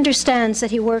 She understands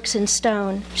that he works in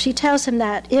stone. She tells him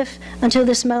that if, until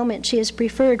this moment, she has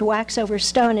preferred wax over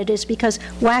stone, it is because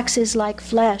wax is like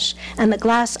flesh, and the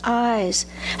glass eyes,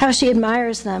 how she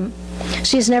admires them.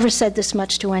 She has never said this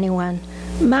much to anyone.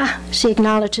 Ma, she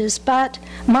acknowledges, but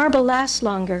marble lasts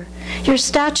longer. Your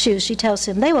statues, she tells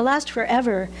him, they will last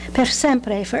forever, per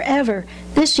sempre, forever.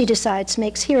 This, she decides,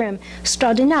 makes Hiram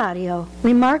straordinario,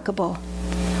 remarkable.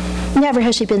 Never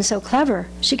has she been so clever.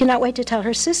 She cannot wait to tell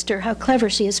her sister how clever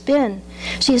she has been.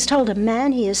 She has told a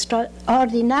man he is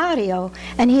straordinario,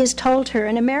 and he has told her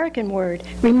an American word,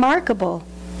 remarkable.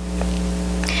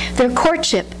 Their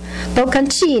courtship,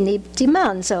 Bocconcini di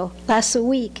Manzo, lasts a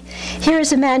week. Here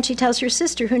is a man, she tells her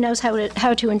sister, who knows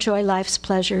how to enjoy life's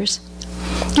pleasures.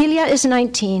 Gilia is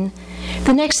 19.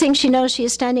 The next thing she knows, she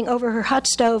is standing over her hot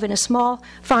stove in a small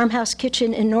farmhouse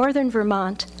kitchen in northern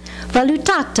Vermont.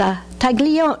 Valutata,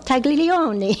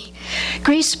 taglioni.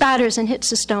 Grease spatters and hits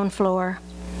the stone floor.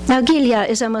 Now Gilia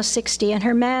is almost 60, and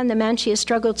her man, the man she has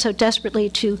struggled so desperately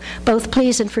to both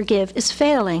please and forgive, is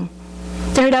failing.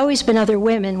 There had always been other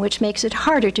women, which makes it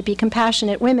harder to be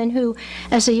compassionate, women who,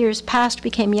 as the years passed,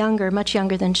 became younger, much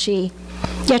younger than she.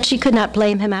 Yet she could not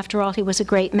blame him. After all, he was a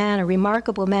great man, a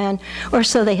remarkable man, or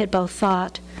so they had both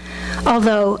thought.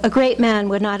 Although a great man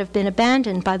would not have been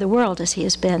abandoned by the world as he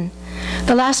has been.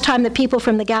 The last time the people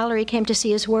from the gallery came to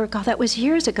see his work, that was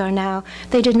years ago now,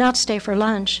 they did not stay for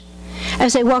lunch.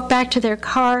 As they walked back to their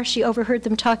car, she overheard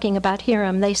them talking about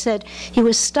Hiram. They said he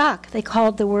was stuck. They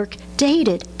called the work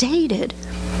dated.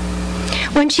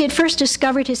 When she had first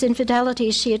discovered his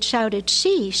infidelities, she had shouted,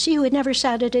 she who had never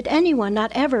shouted at anyone,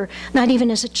 not ever, not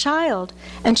even as a child,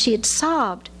 and she had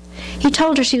sobbed. He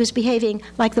told her she was behaving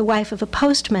like the wife of a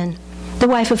postman, the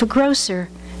wife of a grocer.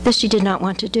 This she did not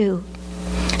want to do.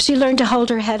 She learned to hold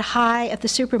her head high at the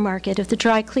supermarket, of the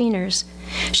dry cleaners.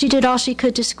 She did all she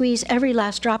could to squeeze every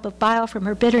last drop of bile from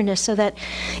her bitterness so that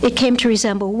it came to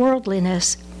resemble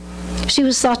worldliness. She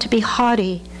was thought to be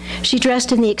haughty. She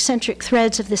dressed in the eccentric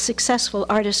threads of the successful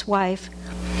artist's wife.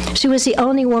 She was the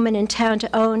only woman in town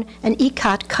to own an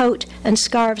ikat coat and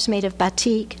scarves made of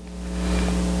batik.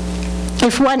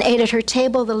 If one ate at her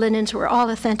table, the linens were all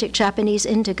authentic Japanese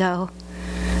indigo.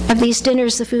 Of these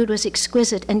dinners, the food was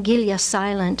exquisite and Gilia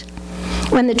silent.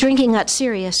 When the drinking got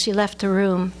serious, she left the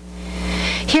room.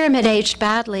 Hiram had aged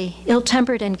badly,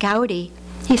 ill-tempered and gouty.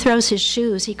 He throws his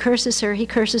shoes. He curses her. He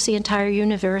curses the entire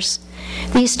universe.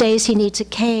 These days he needs a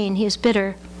cane. He is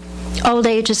bitter. Old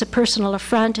age is a personal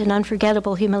affront and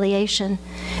unforgettable humiliation.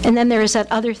 And then there is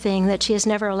that other thing that she has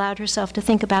never allowed herself to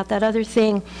think about. That other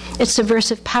thing, its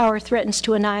subversive power threatens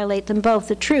to annihilate them both.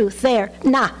 The truth, there,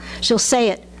 she'll say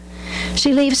it.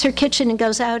 She leaves her kitchen and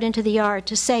goes out into the yard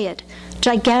to say it.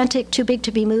 Gigantic, too big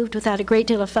to be moved without a great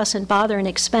deal of fuss and bother and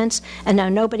expense, and now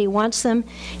nobody wants them.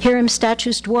 Hiram's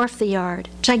statues dwarf the yard.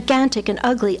 Gigantic and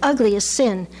ugly, ugly as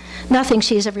sin. Nothing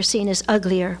she has ever seen is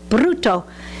uglier. Bruto!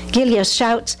 Gilia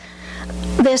shouts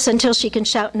this until she can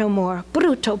shout no more.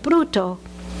 Bruto, bruto!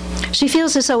 She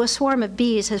feels as though a swarm of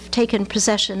bees have taken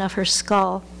possession of her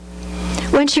skull.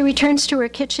 When she returns to her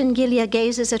kitchen, Gilia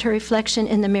gazes at her reflection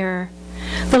in the mirror.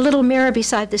 The little mirror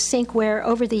beside the sink where,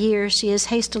 over the years, she has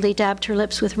hastily dabbed her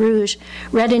lips with rouge,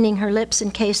 reddening her lips in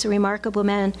case a remarkable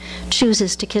man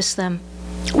chooses to kiss them.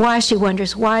 Why, she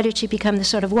wonders, why did she become the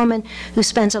sort of woman who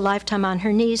spends a lifetime on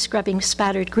her knees scrubbing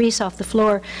spattered grease off the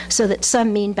floor so that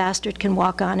some mean bastard can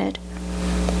walk on it?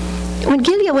 When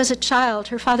Gilia was a child,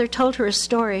 her father told her a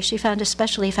story she found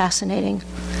especially fascinating.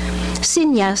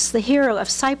 Cinyas, the hero of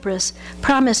Cyprus,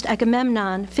 promised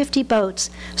Agamemnon 50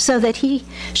 boats so that he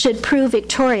should prove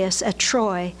victorious at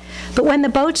Troy. But when the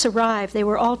boats arrived, they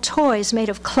were all toys made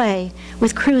of clay,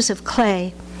 with crews of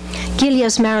clay.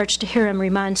 Gilia's marriage to Hiram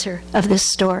reminds her of this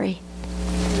story.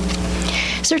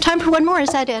 Is there time for one more? Is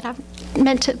that it? I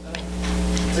meant to...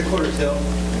 It's a quarter till.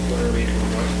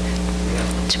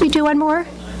 Should we do one more?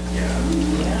 Yeah.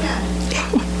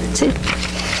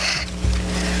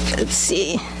 Let's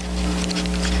see.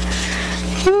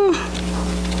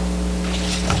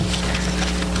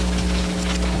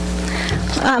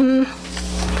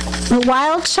 The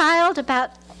Wild Child,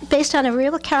 based on a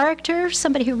real character,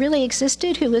 somebody who really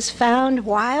existed, who was found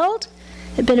wild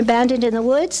had been abandoned in the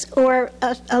woods, or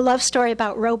a love story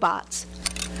about robots?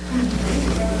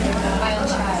 Wild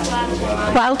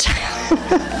child. Wild child.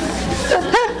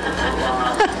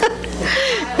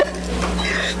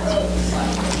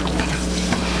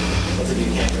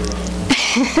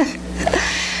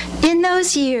 In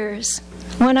those years,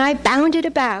 when I bounded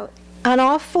about on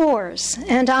all fours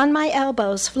and on my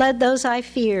elbows fled those I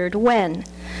feared, when,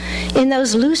 in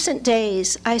those lucent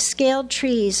days, I scaled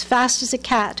trees fast as a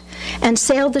cat and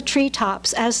sailed the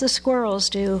treetops as the squirrels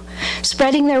do,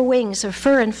 spreading their wings of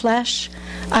fur and flesh,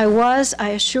 I was, I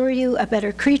assure you, a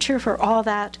better creature for all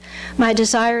that, my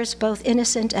desires both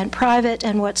innocent and private,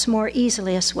 and what's more,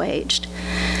 easily assuaged.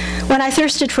 When I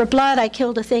thirsted for blood, I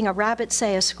killed a thing, a rabbit,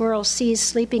 say, a squirrel seized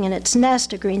sleeping in its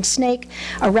nest, a green snake,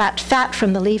 a rat fat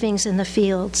from the leavings in the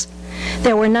fields.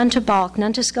 There were none to balk,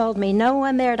 none to scold me, no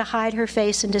one there to hide her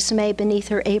face in dismay beneath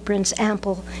her apron's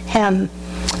ample hem.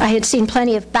 I had seen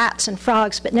plenty of bats and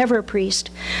frogs, but never a priest,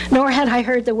 nor had I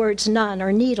heard the words nun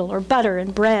or needle or butter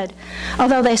and bread,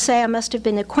 although they say I must have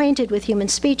been acquainted with human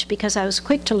speech because I was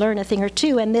quick to learn a thing or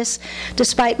two, and this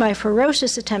despite my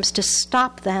ferocious attempts to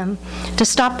stop them, to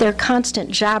stop their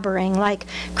constant jabbering. Like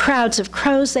crowds of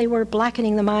crows, they were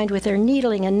blackening the mind with their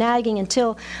needling and nagging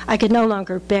until I could no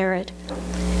longer bear it.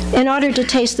 In order to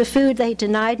taste the food they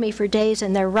denied me for days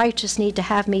in their righteous need to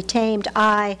have me tamed,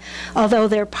 I, although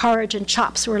their porridge and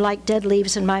chops were like dead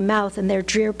leaves in my mouth and their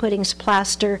drear puddings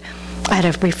plaster, I'd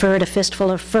have preferred a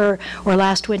fistful of fur or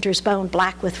last winter's bone,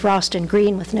 black with frost and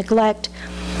green with neglect.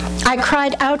 I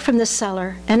cried out from the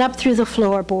cellar and up through the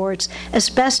floorboards as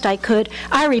best I could,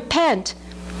 I repent!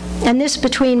 And this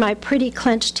between my pretty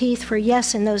clenched teeth, for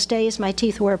yes, in those days my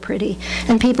teeth were pretty,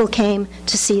 and people came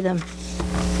to see them.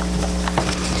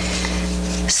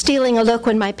 Stealing a look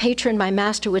when my patron, my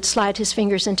master, would slide his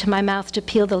fingers into my mouth to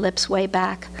peel the lips way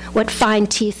back. What fine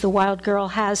teeth the wild girl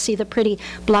has, see the pretty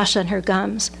blush on her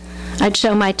gums. I'd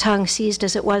show my tongue, seized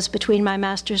as it was between my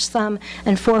master's thumb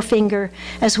and forefinger,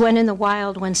 as when in the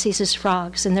wild one seizes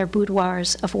frogs in their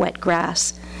boudoirs of wet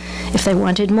grass. If they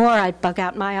wanted more, I'd bug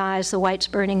out my eyes, the whites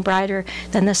burning brighter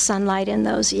than the sunlight in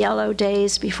those yellow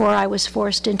days before I was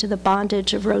forced into the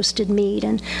bondage of roasted meat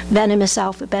and venomous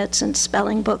alphabets and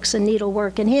spelling books and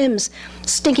needlework and hymns,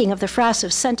 stinking of the frass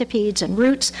of centipedes and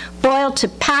roots, boiled to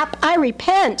pap. I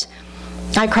repent!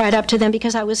 I cried up to them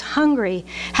because I was hungry,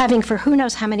 having for who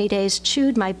knows how many days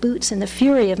chewed my boots in the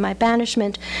fury of my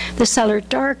banishment, the cellar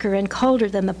darker and colder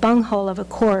than the bunghole of a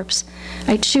corpse.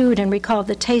 I chewed and recalled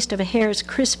the taste of a hare's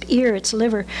crisp ear, its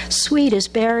liver sweet as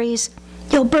berries.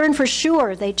 "You'll burn for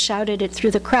sure," they'd shouted it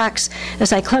through the cracks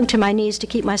as I clung to my knees to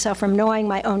keep myself from gnawing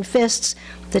my own fists.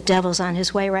 "The devil's on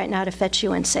his way right now to fetch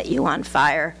you and set you on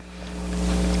fire."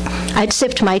 I'd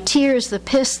sipped my tears, the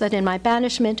piss that in my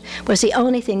banishment was the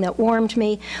only thing that warmed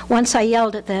me. Once I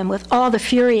yelled at them with all the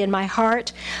fury in my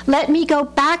heart, "Let me go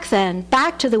back then,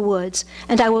 back to the woods,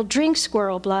 and I will drink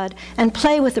squirrel blood and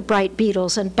play with the bright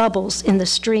beetles and bubbles in the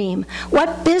stream.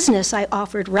 What business," I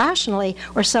offered rationally,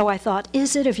 or so I thought,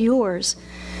 "is it of yours?"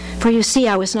 For you see,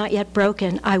 I was not yet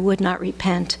broken. I would not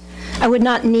repent. I would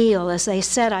not kneel, as they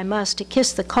said I must, to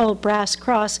kiss the cold brass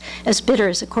cross as bitter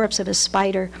as the corpse of a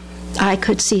spider. I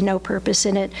could see no purpose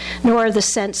in it, nor the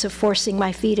sense of forcing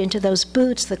my feet into those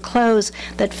boots, the clothes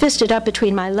that fisted up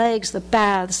between my legs, the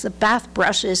baths, the bath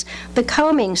brushes, the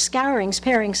combings, scourings,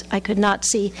 parings. I could not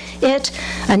see it.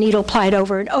 A needle plied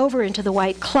over and over into the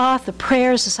white cloth, the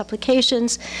prayers, the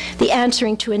supplications, the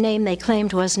answering to a name they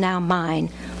claimed was now mine.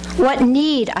 What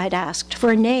need, I'd asked,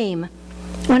 for a name,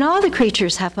 when all the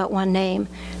creatures have but one name,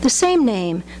 the same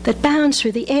name that bounds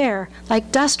through the air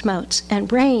like dust motes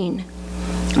and rain?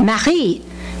 Marie,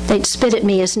 they'd spit at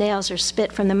me as nails are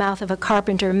spit from the mouth of a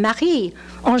carpenter. Marie,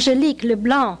 Angélique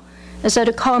Leblanc, as though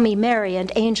to call me Mary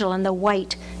and Angel and the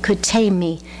White could tame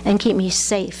me and keep me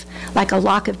safe, like a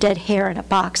lock of dead hair in a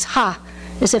box. Ha!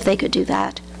 As if they could do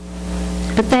that.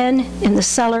 But then, in the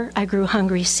cellar, I grew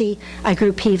hungry. See, I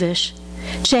grew peevish.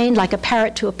 Chained like a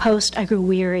parrot to a post, I grew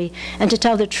weary, and to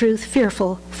tell the truth,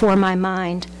 fearful for my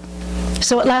mind.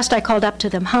 So at last I called up to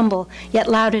them, humble, yet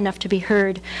loud enough to be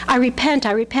heard. I repent.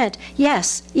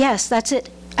 Yes, that's it,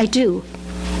 I do.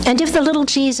 And if the little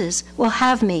Jesus will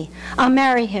have me, I'll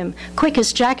marry him, quick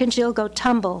as Jack and Jill go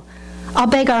tumble. I'll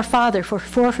beg our Father for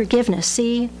forgiveness,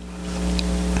 see?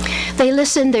 They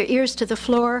listened, their ears to the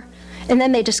floor, and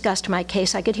then they discussed my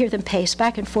case. I could hear them pace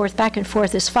back and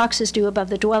forth, as foxes do above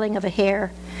the dwelling of a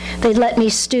hare. They'd let me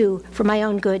stew for my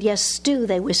own good. Yes, stew,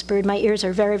 they whispered. My ears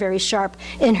are very, very sharp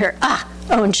in her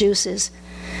own juices.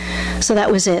 So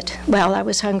that was it. Well, I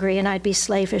was hungry, and I'd be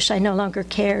slavish. I no longer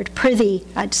cared. Prithee,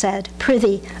 I'd said,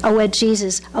 prithee, I'll wed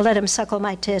Jesus. I'll let him suckle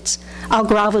my tits. I'll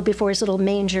grovel before his little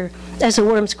manger, as the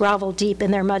worms grovel deep in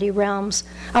their muddy realms.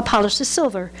 I'll polish the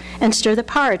silver, and stir the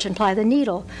porridge, and ply the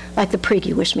needle, like the prig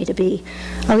you wish me to be.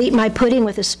 I'll eat my pudding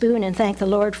with a spoon, and thank the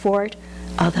Lord for it,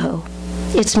 although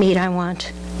it's meat I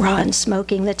want. Raw and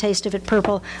smoking, the taste of it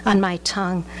purple on my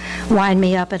tongue. Wind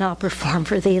me up and I'll perform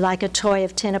for thee like a toy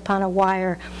of tin upon a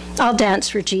wire. I'll dance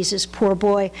for Jesus, poor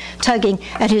boy, tugging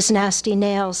at his nasty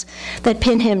nails that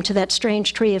pin him to that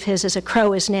strange tree of his as a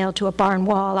crow is nailed to a barn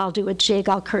wall. I'll do a jig,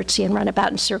 I'll curtsy and run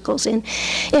about in circles in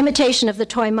imitation of the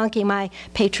toy monkey my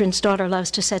patron's daughter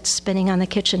loves to set spinning on the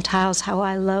kitchen tiles. How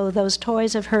I loathe those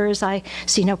toys of hers. I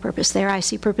see no purpose there. I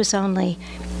see purpose only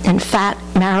in fat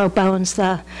marrow bones,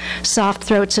 the soft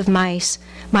throats of mice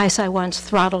I once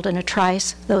throttled in a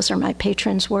trice. Those are my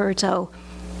patron's words. Oh,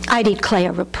 I'd eat clay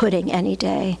over pudding any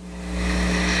day.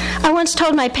 I once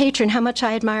told my patron how much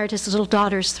I admired his little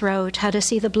daughter's throat, how to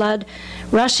see the blood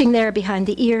rushing there behind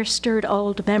the ear stirred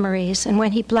old memories, and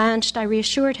when he blanched, I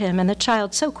reassured him, and the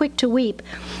child, so quick to weep,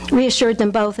 reassured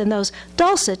them both in those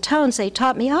dulcet tones they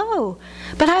taught me. Oh,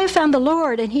 but I have found the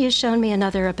Lord, and he has shown me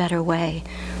another, a better way,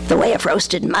 the way of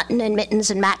roasted mutton and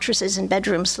mittens and mattresses and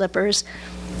bedroom slippers,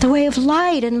 the way of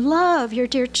light and love. Your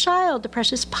dear child, the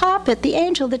precious poppet, the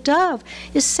angel, the dove,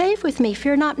 is safe with me.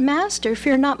 Fear not, master,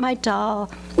 fear not my doll,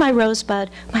 my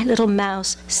rosebud, my little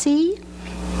mouse. See?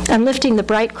 And lifting the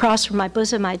bright cross from my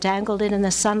bosom, I dangled it in the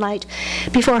sunlight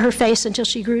before her face until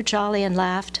she grew jolly and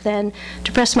laughed. Then,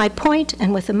 to press my point,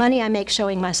 and with the money I make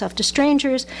showing myself to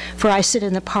strangers, for I sit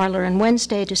in the parlor on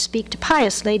Wednesday to speak to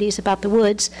pious ladies about the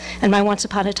woods and my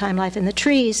once-upon-a-time life in the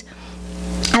trees,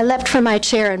 I leapt from my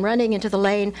chair and running into the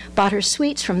lane, bought her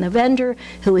sweets from the vendor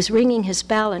who was ringing his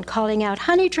bell and calling out,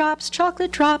 honey drops,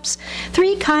 chocolate drops,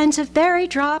 3 kinds of berry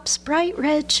drops, bright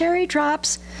red cherry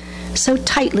drops. So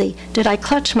tightly did I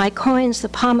clutch my coins, the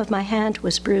palm of my hand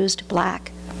was bruised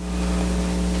black.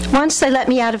 Once they let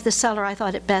me out of the cellar, I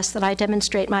thought it best that I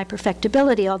demonstrate my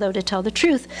perfectibility, although to tell the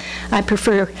truth, I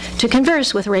prefer to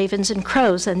converse with ravens and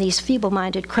crows than these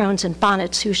feeble-minded crones in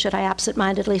bonnets who, should I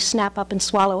absent-mindedly snap up and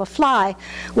swallow a fly,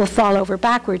 will fall over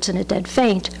backwards in a dead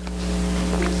faint.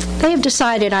 They have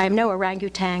decided I am no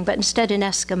orangutan, but instead an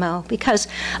Eskimo, because,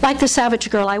 like the savage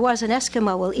girl I was, an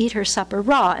Eskimo will eat her supper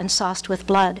raw and sauced with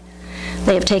blood.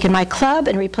 They have taken my club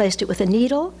and replaced it with a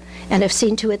needle, and have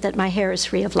seen to it that my hair is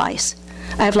free of lice.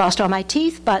 I have lost all my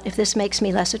teeth, but if this makes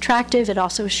me less attractive, it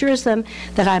also assures them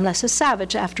that I am less a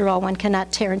savage. After all, one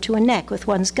cannot tear into a neck with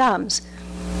one's gums.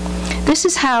 This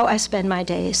is how I spend my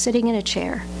days, sitting in a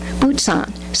chair, boots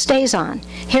on, stays on,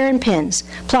 hair in pins,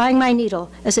 plying my needle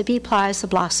as a bee plies the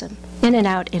blossom, in and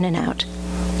out, in and out.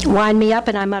 Wind me up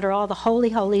and I mutter all the holy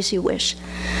holies you wish.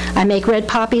 I make red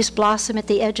poppies blossom at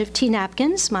the edge of tea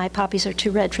napkins. My poppies are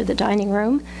too red for the dining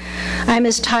room. I'm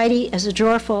as tidy as a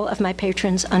drawer full of my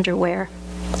patron's underwear.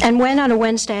 And when on a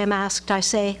Wednesday I'm asked, I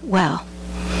say, well,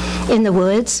 in the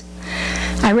woods,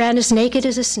 I ran as naked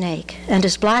as a snake and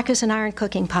as black as an iron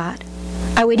cooking pot.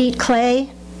 I would eat clay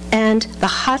and the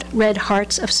hot red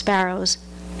hearts of sparrows.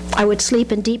 I would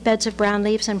sleep in deep beds of brown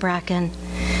leaves and bracken,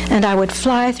 and I would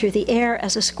fly through the air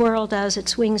as a squirrel does,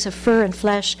 its wings of fur and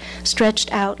flesh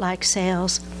stretched out like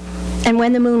sails. And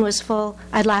when the moon was full,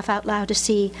 I'd laugh out loud to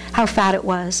see how fat it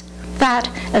was, fat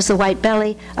as the white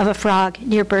belly of a frog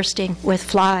near bursting with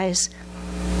flies.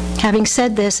 Having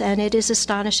said this, and it is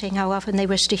astonishing how often they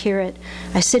wish to hear it,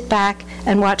 I sit back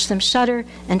and watch them shudder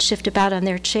and shift about on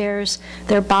their chairs,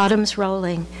 their bottoms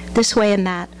rolling, this way and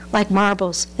that, like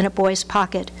marbles in a boy's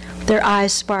pocket. Their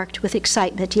eyes sparked with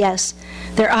excitement, yes,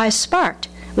 their eyes sparked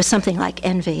with something like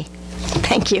envy.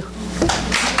 Thank you.